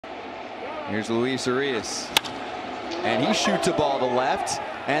Here's Luis Urias. And he shoots a ball to left.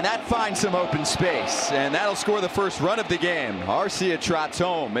 And that finds some open space. And that'll score the first run of the game. Arcia trots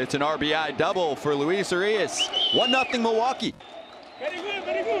home. It's an RBI double for Luis Urias. 1-0 Milwaukee. Very good,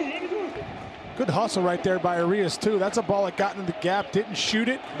 very good, very good. Good hustle right there by Urias, too. That's a ball that got into the gap, didn't shoot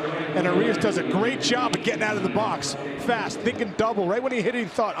it. And Urias does a great job of getting out of the box. Fast, thinking double. Right when he hit it, he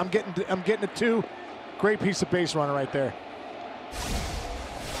thought, I'm getting a 2. Great piece of base runner right there.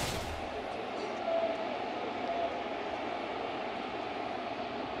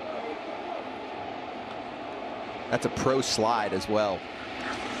 That's a pro slide as well.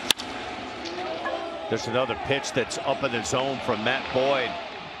 There's another pitch that's up in the zone from Matt Boyd.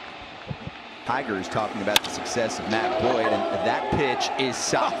 Tigers talking about the success of Matt Boyd, and that pitch is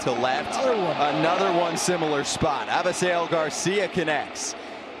socked to left. Another one similar spot. Avisail Garcia connects,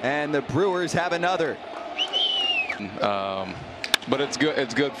 and the Brewers have another. But it's good.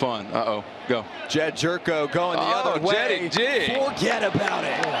 It's good fun. Go. Jed Jerko going the other way. Forget about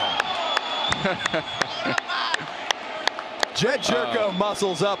it. Jed Jerko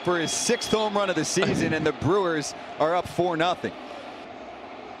muscles up for his 6th home run of the season, and the Brewers are up 4-0.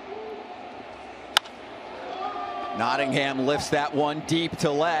 Nottingham lifts that one deep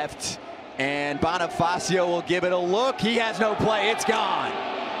to left, and Bonifacio will give it a look. He has no play. It's gone.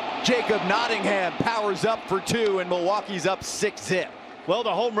 Jacob Nottingham powers up for 2, and Milwaukee's up 6-0. Well,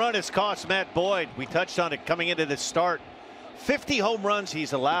 the home run has cost Matt Boyd. We touched on it coming into this start. 50 home runs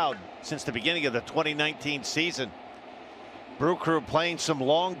he's allowed since the beginning of the 2019 season. Brew Crew playing some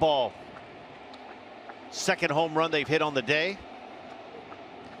long ball. 2nd home run they've hit on the day.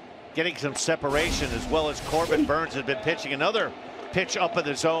 Getting some separation, as well as Corbin Burns has been pitching another pitch up in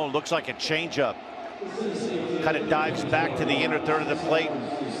the zone. Looks like a changeup. Kind of dives back to the inner third of the plate.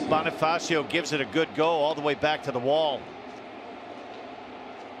 Bonifacio gives it a good go all the way back to the wall.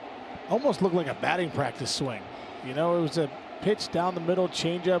 Almost looked like a batting practice swing. You know, it was a pitch down the middle,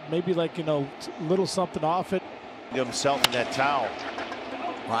 changeup, maybe like, you know, little something off it. Himself in that towel.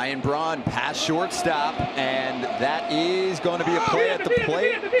 Ryan Braun past shortstop, and that is going to be a play at the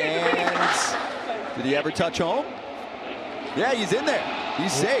plate. And did he ever touch home? Yeah, he's in there.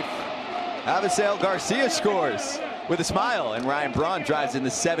 He's safe. Avisail Garcia scores with a smile, and Ryan Braun drives in the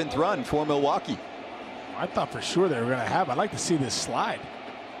 7th run for Milwaukee. I thought for sure they were going to have. I'd like to see this slide.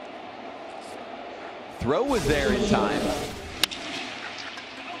 Throw was there in time.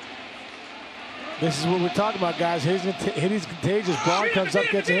 This is what we're talking about, guys. Hitting's contagious. Braun comes up,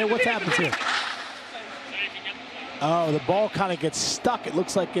 gets a hit. What's happened here? Oh, the ball kind of gets stuck. It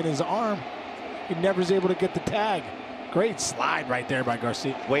looks like in his arm. He never is able to get the tag. Great slide right there by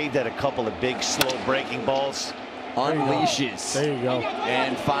Garcia. Waved at a couple of big, slow breaking balls. Unleashes. There you go.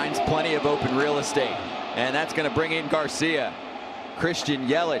 And finds plenty of open real estate. And that's going to bring in Garcia. Christian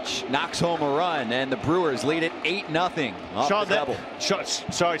Yelich knocks home a run, and the Brewers lead it 8-0 off Sean, the double.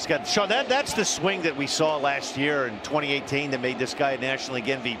 Sorry, Scott. Sean, that's the swing that we saw last year in 2018 that made this guy a National League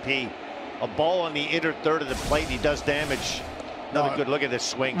MVP. A ball on the inner third of the plate, and he does damage. Another good look at this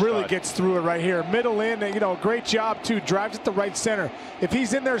swing. Really gets through it right here. Middle in, you know, great job, too. Drives it to right center. If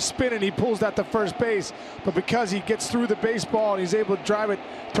he's in there spinning, he pulls that to first base. But because he gets through the baseball and he's able to drive it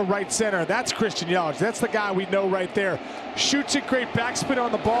to right center, that's Christian Yelich. That's the guy we know right there. Shoots it, great backspin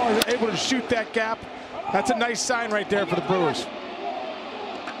on the ball. He's able to shoot that gap. That's a nice sign right there for the Brewers.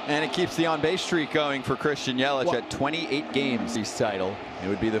 And it keeps the on-base streak going for Christian Yelich at 28 games. His title. It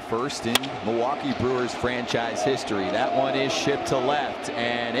would be the first in Milwaukee Brewers franchise history. That one is shipped to left,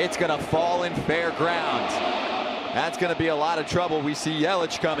 and it's going to fall in fair ground. That's going to be a lot of trouble. We see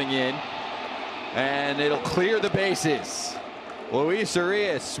Yelich coming in, and it'll clear the bases. Luis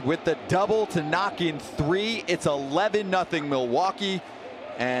Urias with the double to knock in 3. It's 11-0 Milwaukee,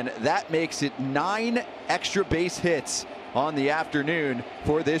 and that makes it 9 extra base hits on the afternoon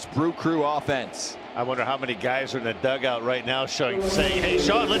for this Brew Crew offense. I wonder how many guys are in the dugout right now saying, hey,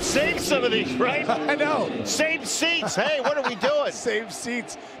 Sean, let's save some of these, right? I know. Save seats. Hey, what are we doing? Save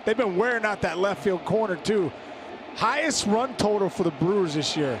seats. They've been wearing out that left field corner, too. Highest run total for the Brewers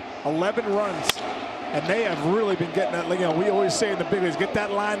this year, 11 runs. And they have really been getting that, you know, we always say in the big leagues, get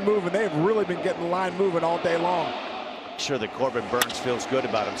that line moving. They have really been getting the line moving all day long. Sure that Corbin Burns feels good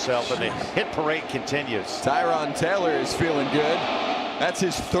about himself, and the hit parade continues. Tyron Taylor is feeling good. That's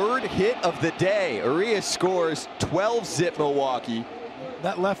his 3rd hit of the day. Urias scores 12-0 Milwaukee.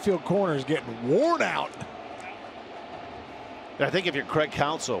 That left field corner is getting worn out. I think if you're Craig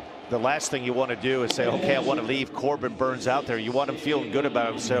Counsell, the last thing you want to do is say, okay, I want to leave Corbin Burns out there. You want him feeling good about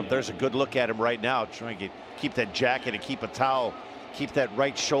himself. There's a good look at him right now, trying to keep that jacket and keep a towel, keep that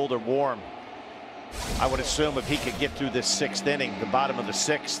right shoulder warm. I would assume if he could get through this 6th inning, the bottom of the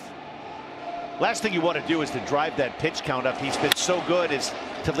 6th, Last thing you want to do is to drive that pitch count up. He's been so good is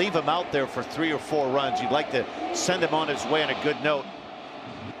to leave him out there for 3 or 4 runs. You'd like to send him on his way on a good note.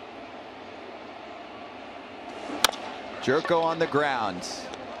 Jerko on the ground,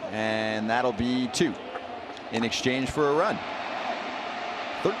 and that'll be 2 in exchange for a run.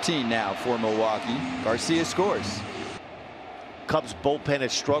 13 now for Milwaukee. Garcia scores. Cubs bullpen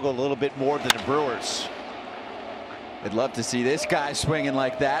has struggled a little bit more than the Brewers. I'd love to see this guy swinging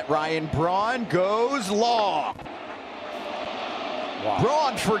like that. Ryan Braun goes long. Wow.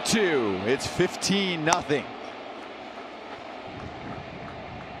 Braun for 2. It's 15-0.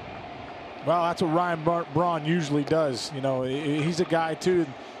 Well, that's what Ryan Braun usually does. You know, he's a guy too.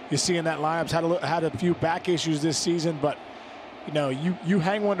 You see in that lineup's had a few back issues this season, but you know, you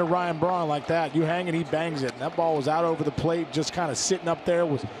hang one to Ryan Braun like that, you hang and he bangs it. And that ball was out over the plate, just kind of sitting up there.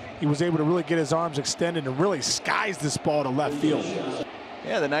 He was able to really get his arms extended and really skies this ball to left field.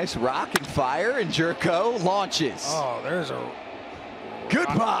 Yeah, the nice rock and fire, and Jerko launches. Oh, there's a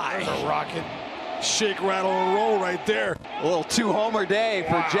goodbye. There's a rocket, shake, rattle, and roll right there. A little 2-homer day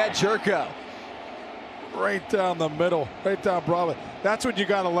for Jed Jerko. Right down the middle, right down Broadway. That's what you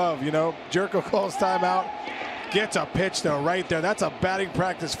gotta love, you know. Jerko calls timeout, gets a pitch though right there. That's a batting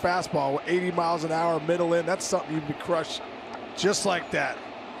practice fastball with 80 miles an hour, middle in. That's something you'd be crushed just like that.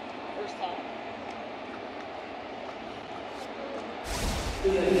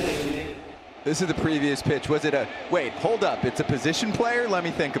 This is the previous pitch. Was it a wait? Hold up! It's a position player. Let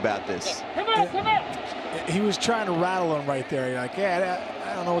me think about this. Come on. He was trying to rattle him right there. You're like, yeah,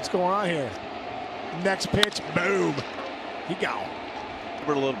 I don't know what's going on here. Next pitch, boom, he gone. A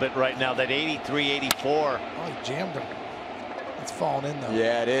little bit right now. That 83, 84. Oh, he jammed him. It's falling in though.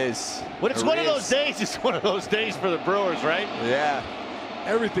 Yeah, it is. When it's one of those days, it's one of those days for the Brewers, right? Yeah.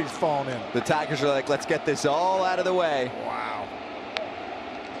 Everything's falling in. The Tigers are like, let's get this all out of the way. Wow.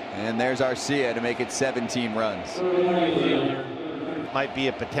 And there's Arcia to make it 17 runs. Might be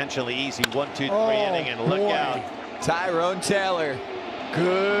a potentially easy 1-2-3 inning, and look out. Tyrone Taylor,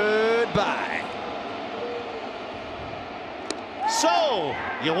 goodbye. So,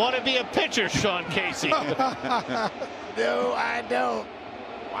 you want to be a pitcher, Sean Casey? No, I don't.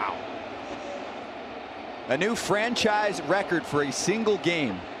 Wow. A new franchise record for a single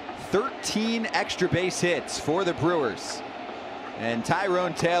game. 13 extra base hits for the Brewers. And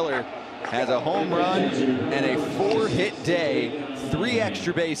Tyrone Taylor has a home run and a 4-hit day, 3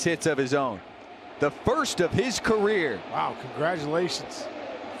 extra base hits of his own. The first of his career. Wow, congratulations.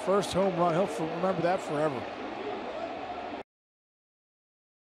 First home run. He'll remember that forever.